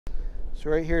So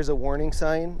right here is a warning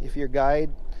sign. If your guide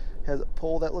has a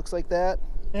pole that looks like that,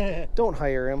 don't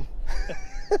hire him.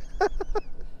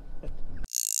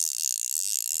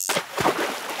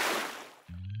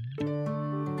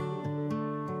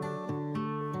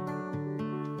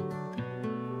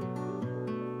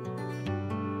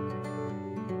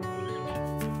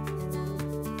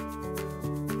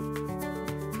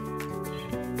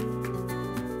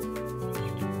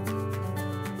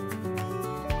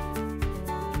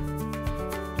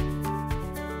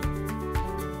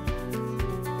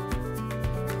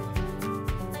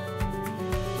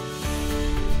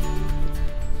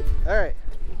 All right,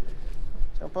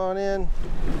 jump on in.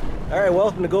 All right,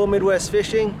 welcome to Go Midwest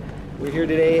Fishing. We're here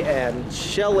today at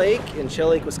Shell Lake in Shell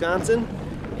Lake, Wisconsin.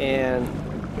 And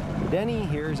Denny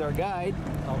here is our guide.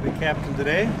 I'll be captain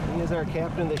today. He is our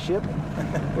captain of the ship.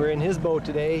 We're in his boat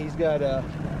today. He's got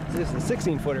this is a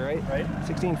 16-footer, right? Right.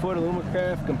 16-foot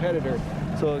Alumacraft Competitor.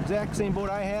 So exact same boat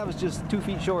I have, is just 2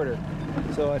 feet shorter.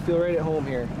 So I feel right at home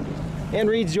here. And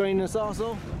Reed's joining us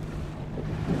also.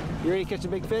 You ready to catch a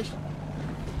big fish?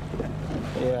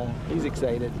 Yeah, he's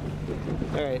excited.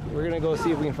 All right, we're gonna go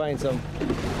see if we can find some.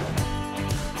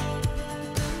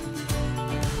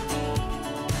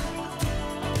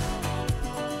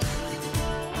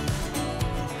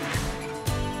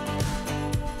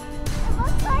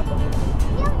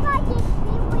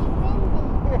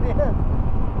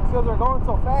 Because we're going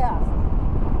so fast.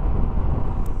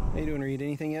 How you doing, Reed?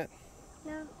 Anything yet?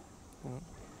 No. No.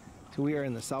 So we are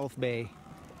in the South Bay.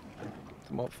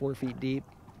 It's about 4 feet deep.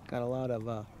 Got a lot of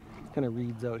kind of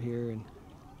reeds out here and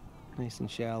nice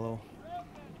and shallow.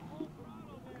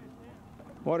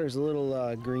 Water's a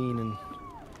little green and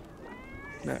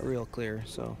not real clear,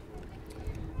 so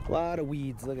a lot of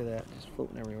weeds. Look at that, just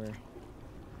floating everywhere.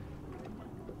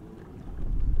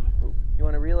 Ooh, you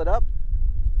want to reel it up?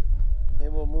 Maybe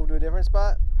we'll move to a different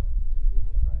spot.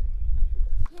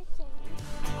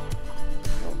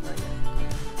 Oh, not yet.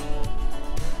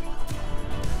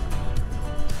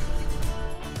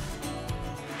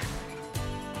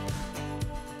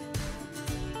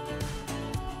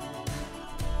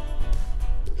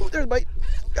 Oh, there's a bite.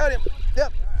 Got him.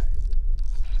 Yep.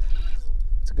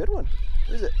 It's a good one.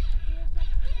 What is it?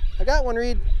 I got one,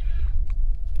 Reed.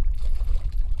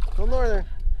 Little northern.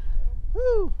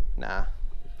 Woo. Nah.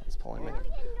 He's pulling me.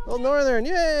 Little northern.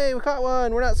 Yay, we caught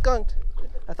one. We're not skunked.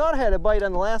 I thought I had a bite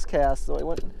on the last cast, so I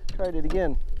went and tried it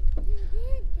again.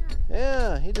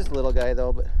 Yeah, he's just a little guy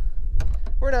though, but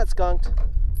we're not skunked.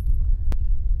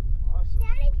 Awesome.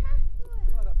 Daddy caught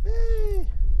one. Yay.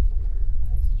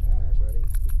 Nice job, buddy.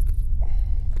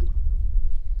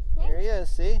 There he is,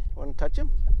 see? Want to touch him?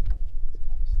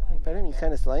 Pet him? He's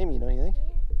kind of slimy, don't you think?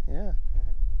 Yeah.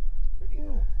 Pretty Yeah,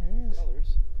 though. there he is.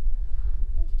 Colors.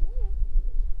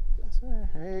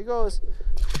 There he goes.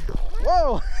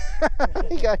 Whoa!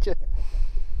 He got you.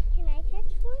 Can I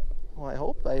catch one? Well,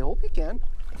 I hope you can.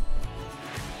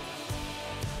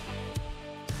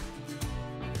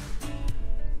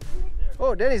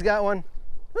 Oh, Denny's got one.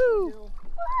 Woo! Look,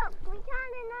 we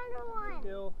got another one.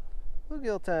 Bill.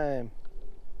 Bluegill time.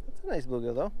 That's a nice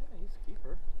bluegill though. Yeah, he's a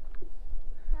keeper.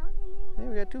 Hey,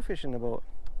 we got 2 fish in the boat.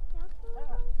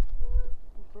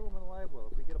 We'll throw them in a live well.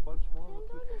 If we get a bunch more, we'll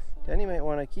keep them. Denny might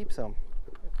want to keep some.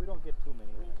 If we don't get too many,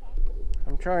 then.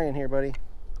 I'm trying here, buddy.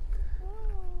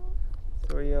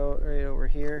 Throw you out right over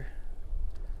here.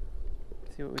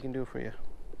 See what we can do for you.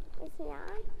 Is he on?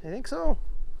 I think so.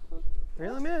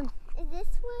 Reel him in. Is this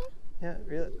one? Yeah,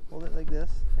 reel it. Hold it like this.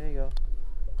 There you go.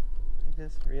 Like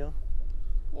this. Reel.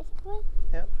 This one?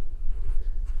 Yep.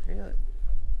 Reel it.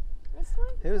 This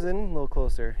one? It was in a little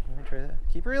closer. You want to try that?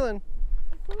 Keep reeling.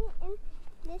 Is he in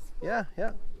this one? Yeah,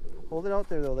 yeah. Hold it out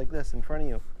there though, like this, in front of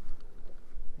you.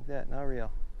 Like that. Now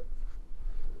reel.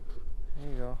 There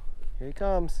you go. Here he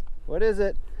comes. What is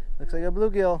it? Looks like a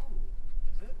bluegill.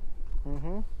 Is it?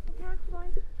 Mm-hmm. Not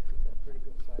one. Pretty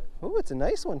good size. Oh, it's a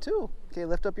nice one too. Okay,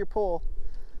 lift up your pole.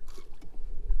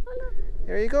 Oh no.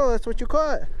 There you go. That's what you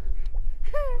caught.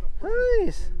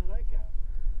 Nice. One that I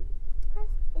got.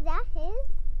 Is that his?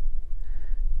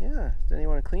 Yeah. Does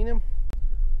anyone want to clean him?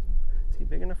 Is he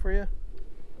big enough for you?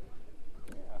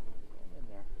 Yeah. I'm in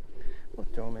there. We'll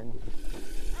throw him in.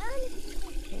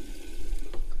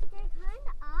 They're kind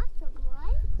of awesome,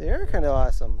 right? They are kind of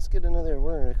awesome. Let's get another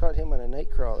worm. I caught him on a night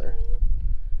crawler.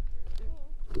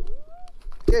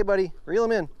 Okay, buddy. Reel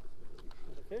him in.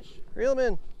 The fish? Reel him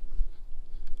in.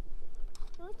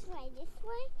 We'll try this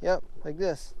way. Yep, like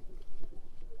this.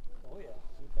 Oh yeah,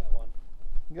 you got one.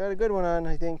 You got a good one on,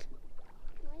 I think.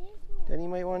 What is one? Then you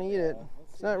might want to eat it.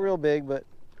 It's not real big, but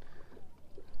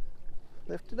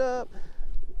lift it up.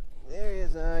 There he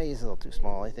is. He's a little too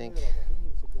small, I think. He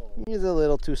needs to go. He's a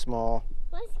little too small.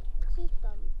 Let's keep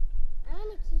him. I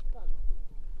want to keep him.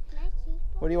 Can I keep him?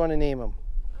 What do you want to name him?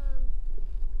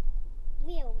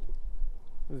 Leo.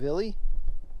 Villy?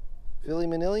 Villy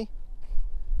Manilli?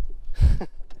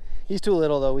 He's too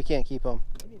little though. We can't keep him.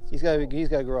 He's got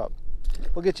to grow up.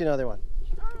 We'll get you another one.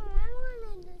 Oh, I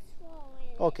wanted to swallow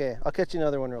it. Okay, I'll catch you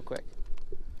another one real quick.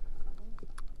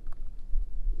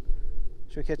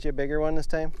 Should we catch you a bigger one this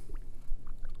time?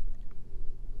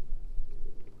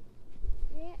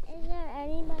 Is there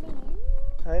anybody in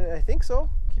there? I think so.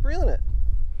 Keep reeling it.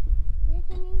 You're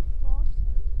getting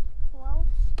close.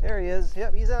 There he is.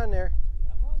 Yep, he's on there.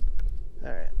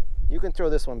 All right. You can throw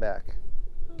this one back.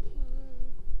 Okay.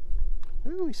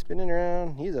 Ooh, he's spinning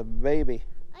around. He's a baby.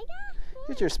 I got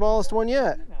Get your smallest one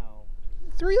yet. Now.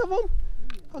 3 of them?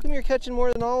 How come you're catching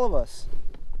more than all of us?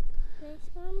 this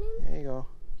one. There you go.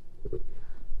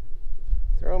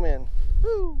 Throw him in.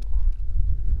 Woo!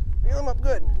 Reel him up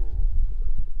good. He's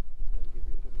gonna give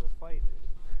you a good little fight.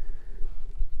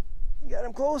 You got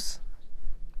him close.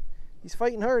 He's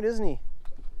fighting hard, isn't he?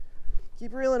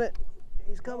 Keep reeling it.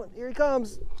 He's coming. Here he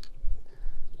comes.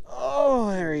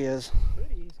 Oh, there he is.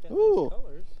 Pretty. He's got Ooh. nice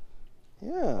colors. A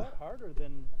Yeah. lot harder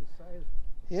than the size.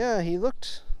 Yeah, he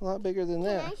looked a lot bigger than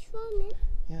Can I that. swim in?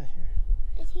 Yeah, here.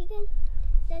 Is he going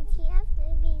does he have to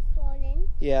be swollen?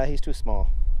 Yeah, he's too small.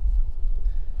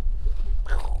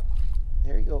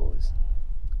 There he goes.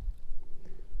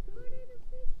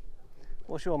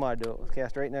 We'll show him how to do it. We'll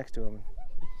cast right next to him.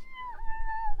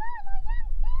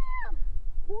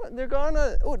 What? They're gone.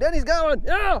 Oh, Denny's got one.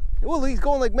 Yeah. Oh, he's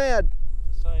going like mad.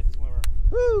 The side swimmer.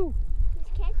 Woo. He's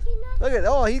catching us? Look at,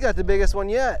 oh, he got the biggest one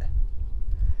yet.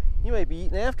 You might be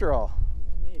eating after all.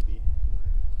 Maybe.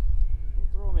 We'll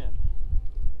throw him in.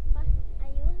 Are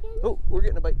you getting? Oh, we're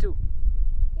getting a bite too.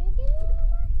 You're getting one?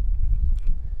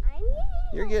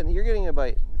 I'm getting You're getting a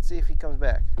bite. Let's see if he comes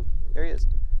back. There he is.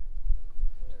 There.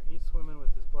 He's swimming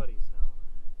with his buddies now.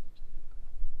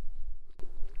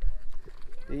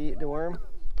 Did he eat the worm?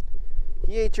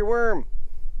 He ate your worm.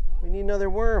 We need another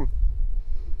worm.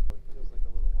 He feels like a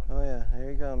little one. Oh yeah,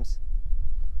 there he comes.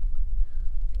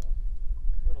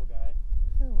 Little guy.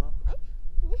 Oh, well.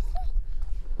 This is,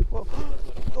 Whoa.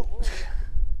 Oh.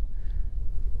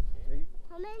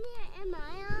 how many am I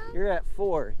on? You're at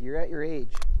 4. You're at your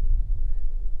age.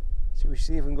 Should we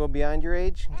see if we can go beyond your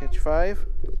age and catch 5?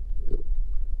 9?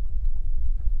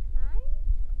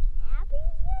 Abby's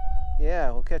age?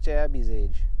 Yeah, we'll catch Abby's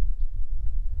age.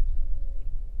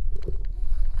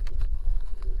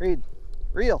 Reed,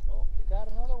 reel. Oh, you got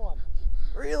another one.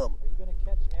 Reel him. Are you going to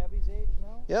catch Abby's age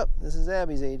now? Yep, this is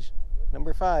Abby's age.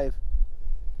 Number 5.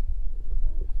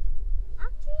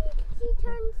 Actually, she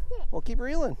turned 6. Well, keep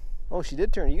reeling. Oh, she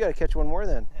did turn. You got to catch one more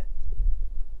then. She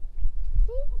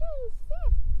turned 6.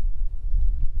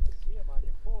 I see him on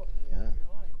your foot. Yeah. Your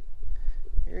line.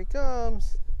 Here he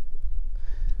comes.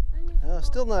 On the Oh,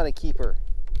 still not a keeper.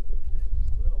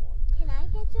 Little one. Can I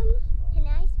catch him? Can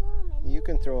I swim in? You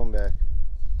can throw him back.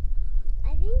 I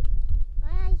think why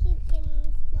I keep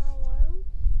getting small worms.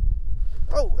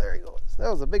 Oh, there he goes. That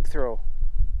was a big throw.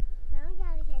 Now we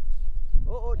gotta catch.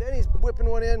 Oh, Denny's whipping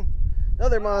one in.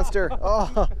 Another monster. Oh.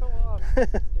 Come on.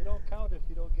 They don't count if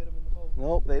you don't get them in the boat.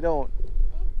 Nope, they don't.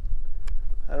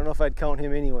 I don't know if I'd count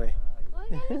him anyway. We're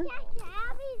gonna catch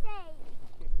Abby's egg.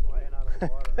 Keep flying out of the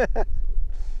water.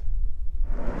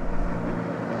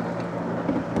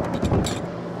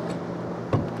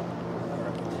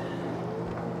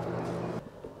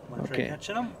 Want to try Okay.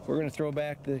 catching them? We're gonna throw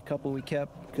back the couple we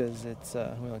kept because it's we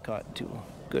only caught 2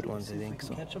 good ones, I See if we think. can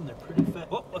So catch them. They're pretty fast.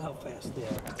 Oh, look how fast they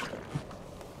are.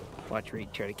 watch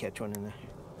Reed try to catch one in there.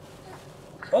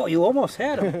 Oh, you almost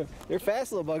had him. They're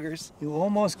fast little buggers. You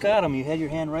almost got him. You had your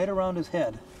hand right around his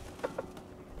head.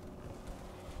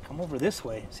 Come over this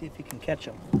way. See if you can catch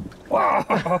him. Wow!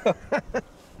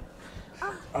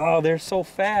 Oh, they're so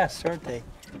fast, aren't they?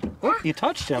 Oh, you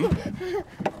touched him. Here,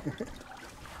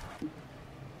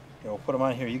 we'll put him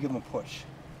on here. You give him a push.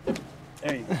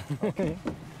 There you go. Okay.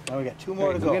 Now we got 2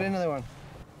 more to We'll go. get another one.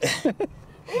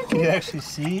 Can you actually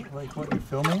see like what you're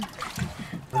filming?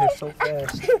 They're so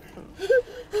fast. I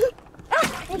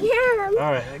got him.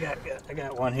 All right, I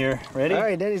got one here. Ready? All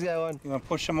right, Denny's got one. You want to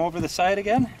push him over the side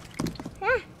again?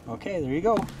 Yeah. Okay, there you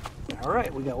go. All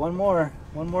right, we got one more.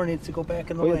 One more needs to go back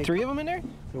in the We lake. had 3 of them in there?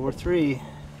 There were 3.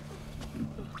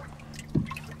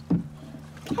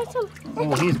 Catch him.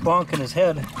 Oh, he's bonking his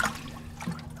head.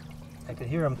 I could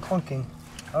hear him clunking.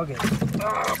 Okay.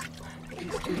 Ah,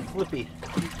 he's too flippy.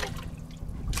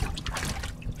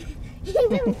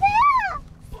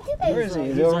 Where is he? Is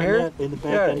He's he over on here? that in the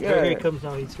back Yeah, end. yeah. Here he comes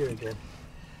now. He's here again.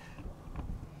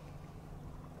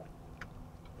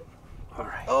 All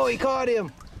right. Oh, Oh, he caught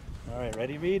him. All right,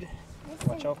 ready, Reed?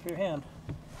 Watch out for your hand.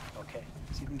 Okay,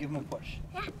 so you can give him a push.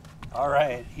 Yeah. All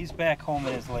right, he's back home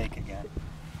in his lake again.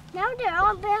 Now they're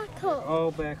all back home.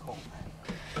 Oh, back home.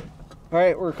 All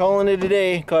right, we're calling it a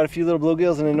day. Caught a few little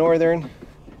bluegills in the northern.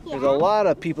 There's a lot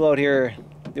of people out here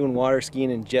doing water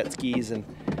skiing and jet skis, and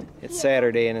it's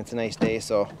Saturday and it's a nice day,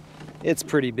 so it's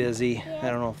pretty busy. I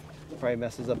don't know, if it probably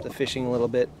messes up the fishing a little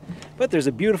bit. But there's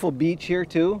a beautiful beach here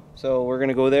too, so we're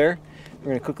gonna go there.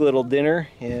 We're gonna cook a little dinner,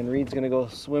 and Reed's gonna go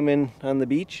swimming on the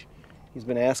beach. He's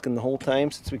been asking the whole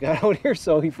time since we got out here,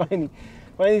 so he finally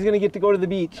he's gonna get to go to the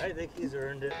beach. I think he's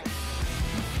earned it.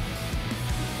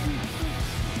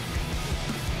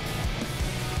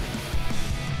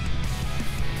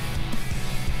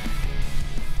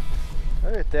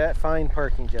 Look at that fine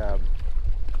parking job.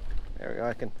 There we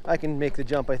go. I can make the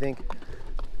jump, I think.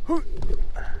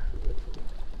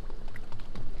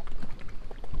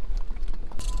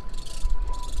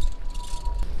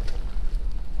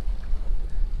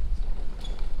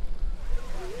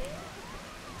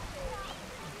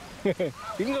 You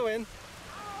can go in.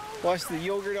 Wash the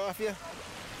yogurt off you.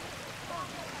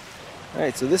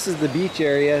 Alright, so this is the beach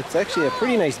area. It's actually a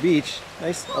pretty nice beach.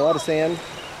 Nice, a lot of sand.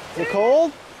 Is it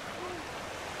cold?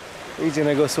 He's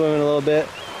gonna go swimming a little bit.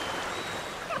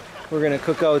 We're gonna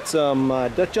cook out some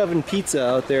Dutch oven pizza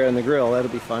out there on the grill. That'll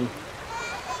be fun.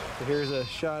 So here's a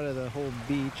shot of the whole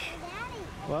beach.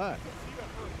 What?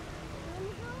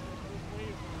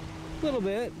 A little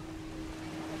bit.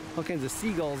 All kinds of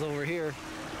seagulls over here.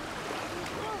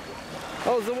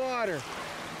 How's the water?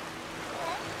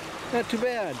 Not too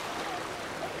bad.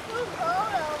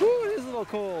 Ooh, it is a little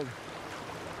cold.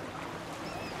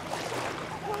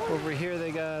 Over here they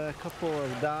got a couple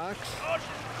of docks.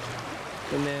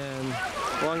 And then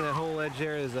along that whole edge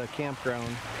there is a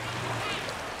campground.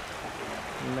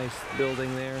 A nice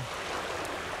building there.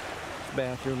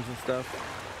 Bathrooms and stuff.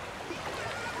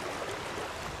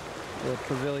 A little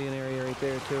pavilion area right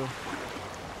there too.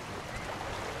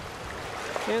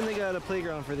 And they got a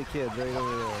playground for the kids right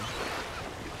over there.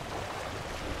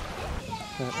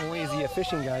 Not only is he a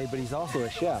fishing guy, but he's also a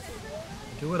chef.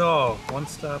 Do it all.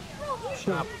 One-stop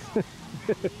shop. So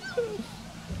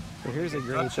here's a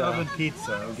great Dutch oven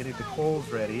pizza. We're getting the coals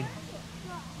ready.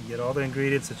 You get all the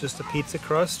ingredients. It's just a pizza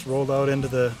crust rolled out into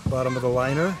the bottom of the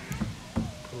liner.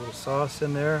 Put a little sauce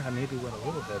in there. I maybe went a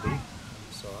little heavy on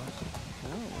the sauce.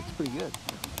 Oh, it's pretty good.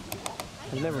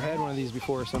 I've never had one of these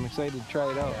before, so I'm excited to try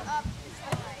it out.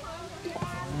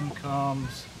 Then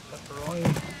comes pepperoni.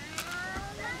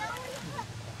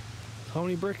 How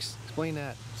many bricks? Explain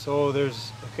that. So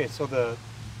there's, okay, so the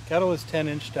kettle is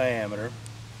 10-inch diameter.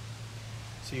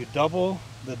 So you double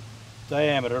the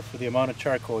diameter for the amount of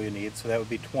charcoal you need, so that would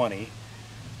be 20.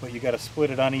 But you got to split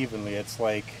it unevenly. It's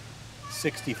like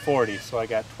 60-40. So I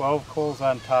got 12 coals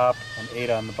on top and 8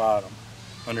 on the bottom,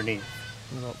 underneath.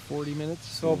 In about 40 minutes?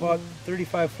 So about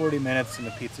 35-40 minutes, and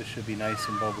the pizza should be nice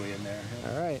and bubbly in there.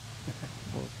 All right.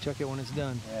 We'll check it when it's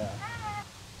done. Yeah.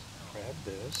 Grab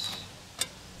this.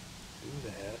 Do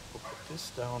that. We'll put this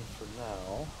down for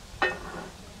now.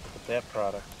 Put that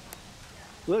product.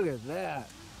 Look at that.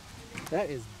 That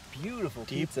is beautiful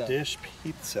Deep pizza. dish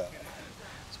pizza.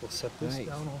 So we'll set this Nice.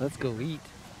 down. Let's go eat.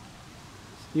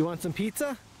 You want some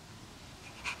pizza?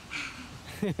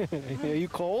 Are you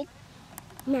cold?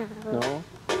 No. No.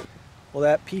 Well,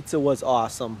 that pizza was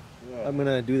awesome. Yeah. I'm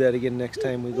gonna do that again next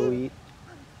time we go eat.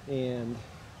 And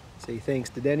say thanks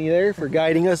to Denny there for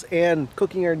guiding us and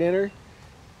cooking our dinner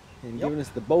and giving us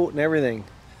the boat and everything.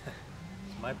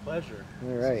 It's my pleasure.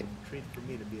 All right. It's a treat for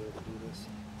me to be able to do this.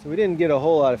 So we didn't get a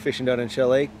whole lot of fishing done in Shell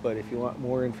Lake, but if you want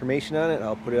more information on it,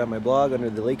 I'll put it on my blog under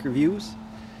the lake reviews.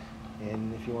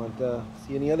 And if you want to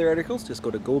see any other articles, just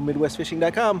go to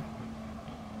GoMidwestFishing.com.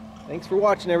 Thanks for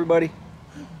watching, everybody.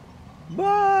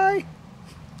 Bye.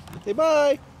 Say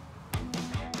bye.